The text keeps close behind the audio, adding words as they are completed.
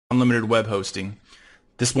unlimited web hosting.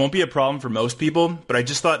 This won't be a problem for most people, but I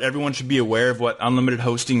just thought everyone should be aware of what unlimited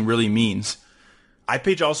hosting really means.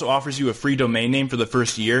 iPage also offers you a free domain name for the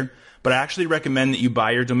first year, but I actually recommend that you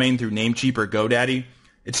buy your domain through Namecheap or GoDaddy.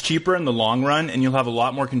 It's cheaper in the long run, and you'll have a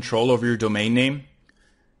lot more control over your domain name.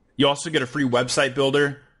 You also get a free website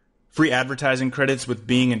builder, free advertising credits with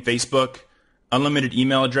Bing and Facebook, unlimited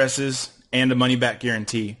email addresses, and a money-back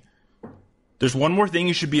guarantee. There's one more thing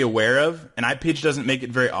you should be aware of, and iPage doesn't make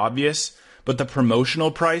it very obvious, but the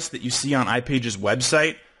promotional price that you see on iPage's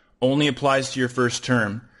website only applies to your first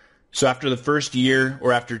term. So after the first year,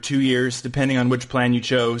 or after 2 years, depending on which plan you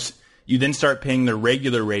chose, you then start paying the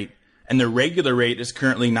regular rate, and the regular rate is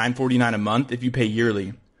currently $9.49 a month if you pay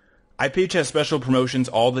yearly. iPage has special promotions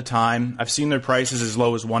all the time. I've seen their prices as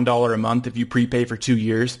low as $1 a month if you prepay for 2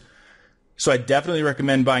 years. So I definitely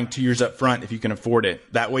recommend buying 2 years up front if you can afford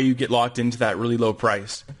it. That way you get locked into that really low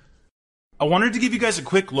price. I wanted to give you guys a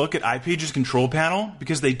quick look at iPage's control panel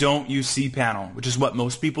because they don't use cPanel, which is what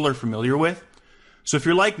most people are familiar with. So if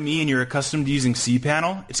you're like me and you're accustomed to using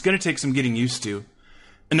cPanel, it's going to take some getting used to.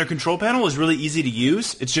 And their control panel is really easy to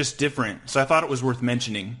use. It's just different, so I thought it was worth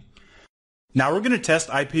mentioning. Now we're going to test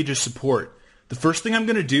iPage's support. The first thing I'm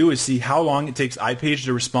going to do is see how long it takes iPage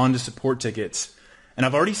to respond to support tickets. And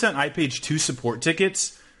I've already sent iPage 2 support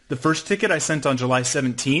tickets. The first ticket I sent on July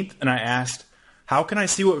 17th, and I asked, how can I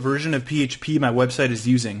see what version of PHP my website is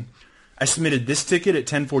using? I submitted this ticket at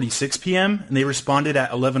 10:46 p.m., and they responded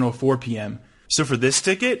at 11:04 p.m. So for this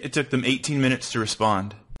ticket, it took them 18 minutes to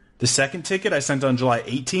respond. The second ticket I sent on July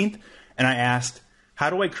 18th, and I asked, how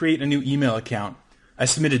do I create a new email account? I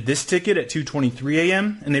submitted this ticket at 2:23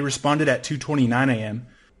 a.m., and they responded at 2:29 a.m.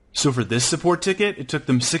 So for this support ticket, it took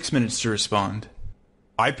them 6 minutes to respond.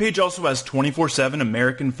 iPage also has 24/7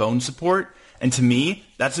 American phone support, and to me,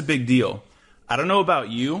 that's a big deal. I don't know about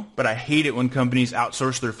you, but I hate it when companies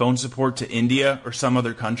outsource their phone support to India or some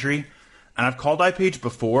other country. And I've called iPage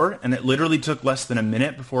before, and it literally took less than a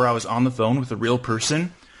minute before I was on the phone with a real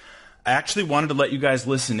person. I actually wanted to let you guys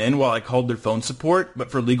listen in while I called their phone support, but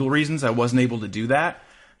for legal reasons I wasn't able to do that.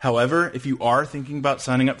 However, if you are thinking about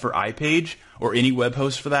signing up for iPage, or any web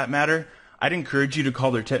host for that matter, I'd encourage you to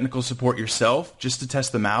call their technical support yourself just to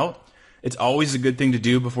test them out. It's always a good thing to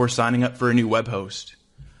do before signing up for a new web host.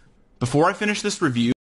 Before I finish this review,